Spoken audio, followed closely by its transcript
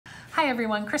Hi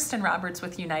everyone, Kristin Roberts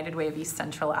with United Way of East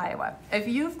Central Iowa. If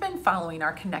you've been following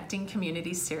our Connecting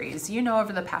Communities series, you know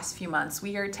over the past few months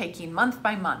we are taking month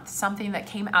by month something that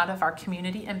came out of our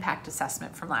community impact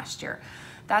assessment from last year.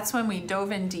 That's when we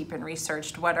dove in deep and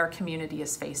researched what our community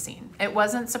is facing. It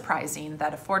wasn't surprising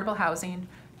that affordable housing,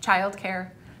 childcare,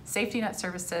 safety net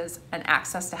services, and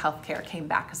access to healthcare came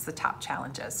back as the top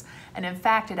challenges. And in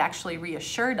fact, it actually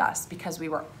reassured us because we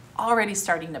were already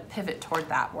starting to pivot toward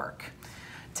that work.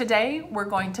 Today, we're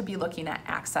going to be looking at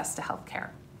access to healthcare.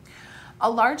 A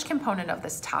large component of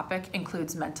this topic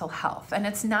includes mental health, and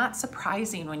it's not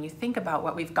surprising when you think about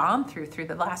what we've gone through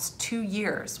the last 2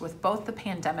 years with both the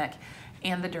pandemic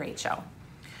and the derecho.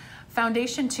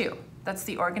 Foundation 2, that's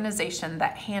the organization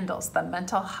that handles the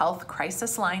mental health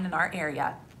crisis line in our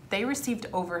area, they received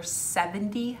over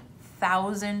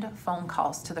 70,000 phone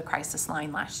calls to the crisis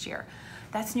line last year.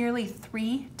 That's nearly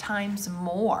 3 times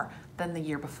more than the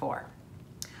year before.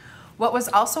 What was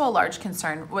also a large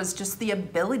concern was just the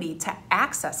ability to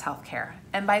access healthcare,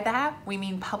 and by that we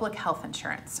mean public health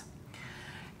insurance.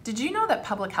 Did you know that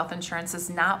public health insurance is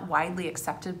not widely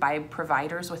accepted by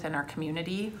providers within our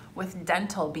community, with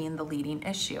dental being the leading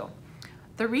issue?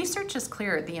 The research is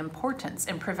clear the importance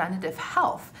in preventative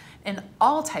health in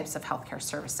all types of healthcare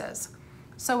services.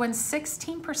 So when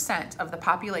 16% of the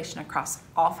population across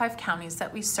all 5 counties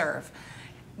that we serve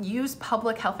use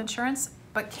public health insurance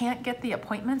but can't get the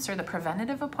appointments or the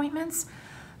preventative appointments,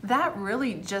 that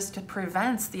really just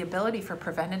prevents the ability for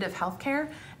preventative healthcare,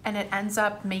 and it ends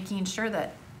up making sure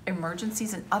that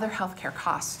emergencies and other healthcare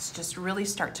costs just really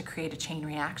start to create a chain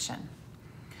reaction.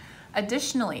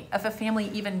 Additionally, if a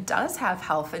family even does have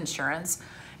health insurance,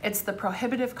 it's the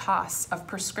prohibitive costs of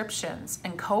prescriptions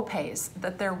and co-pays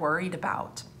that they're worried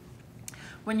about.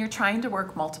 When you're trying to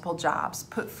work multiple jobs,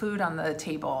 put food on the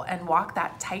table, and walk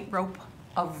that tightrope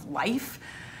of life,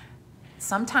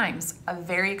 sometimes a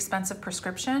very expensive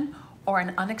prescription or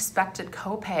an unexpected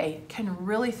copay can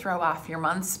really throw off your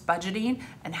month's budgeting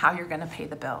and how you're going to pay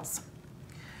the bills.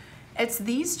 It's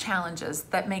these challenges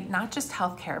that make not just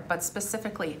healthcare, but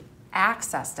specifically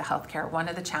access to healthcare one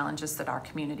of the challenges that our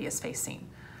community is facing.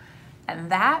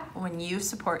 And that, when you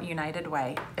support United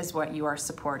Way, is what you are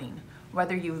supporting.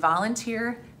 Whether you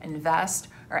volunteer, invest,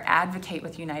 or advocate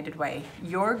with United Way,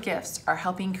 your gifts are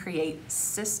helping create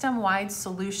system-wide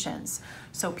solutions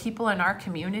so people in our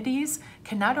communities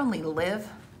can not only live,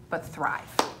 but thrive.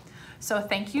 So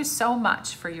thank you so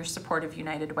much for your support of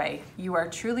United Way. You are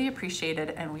truly appreciated,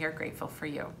 and we are grateful for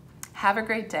you. Have a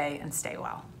great day and stay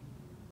well.